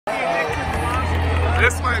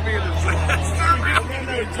This might be a disaster.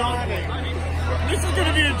 This is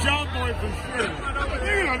gonna be a John Boy for sure.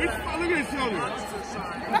 Look at his shoulders.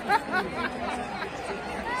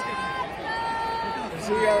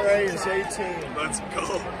 CRA is 18. Let's go.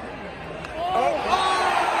 Oh.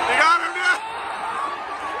 You got him, dude.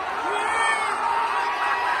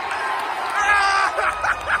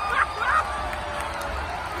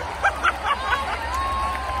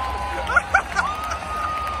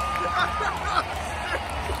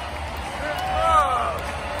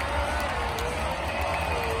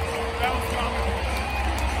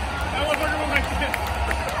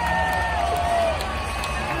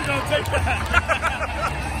 Take that.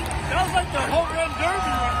 That was like the home run derby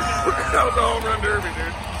right there. That was a home run derby,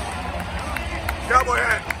 dude. Cowboy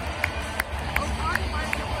hat.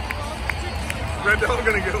 Rendell's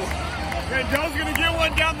gonna get one. Rendell's gonna get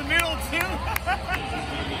one down the middle too.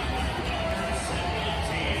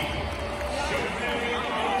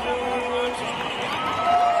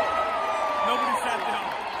 Nobody sat down.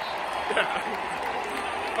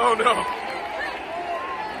 Oh no.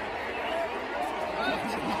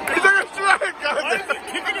 Why is he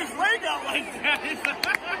kicking his leg out like that?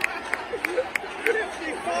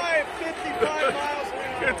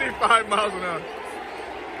 55 miles an hour.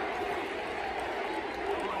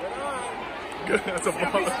 Good, that's a ball. He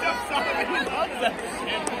steps on it. He loves that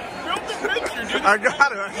shit. Film the picture, dude. I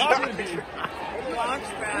got it. Launch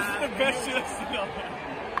pad. This is the best shit I've seen on that.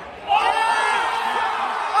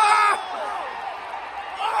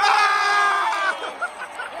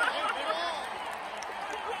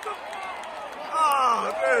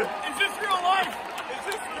 Is this real life? Is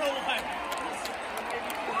this real life?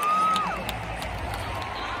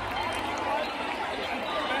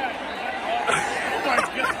 Oh my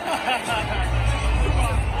God.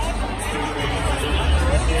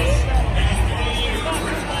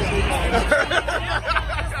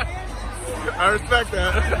 I respect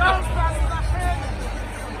that.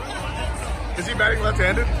 Is he batting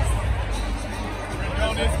left-handed?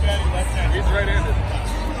 Rendell is batting left-handed. He's right-handed.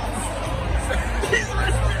 He's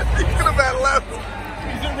gonna bat left. Is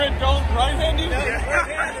it Rendell right-handed? Yeah, he's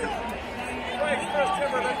right-handed. Right, first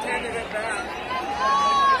ever left-handed at bat.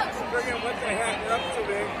 Bring in what they had. They're up so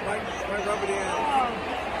big. Might rub it in.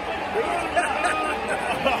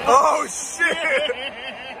 Oh shit!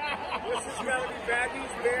 This has got to be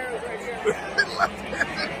Baggies Bears right here.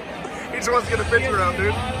 He just wants to get a picture out,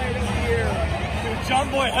 dude. Highlight of the year. Dude, John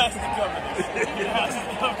Boy has to cover this. He has to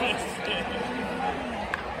cover this shit.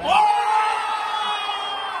 Whoa!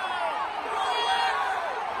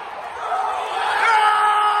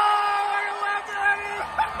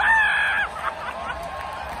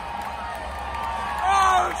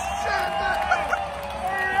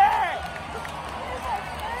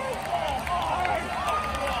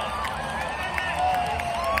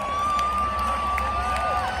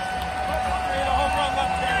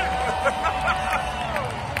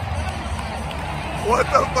 What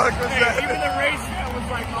the fuck was that? Even the race was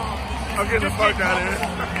like, oh. I'm getting the fuck out of here.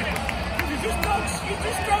 You just don't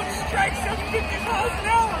strike 750 miles an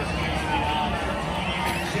hour.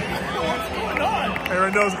 What's going on?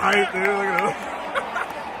 Aaron knows height, dude. Look at him.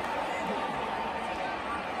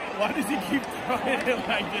 Why does he keep throwing it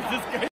like this? This guy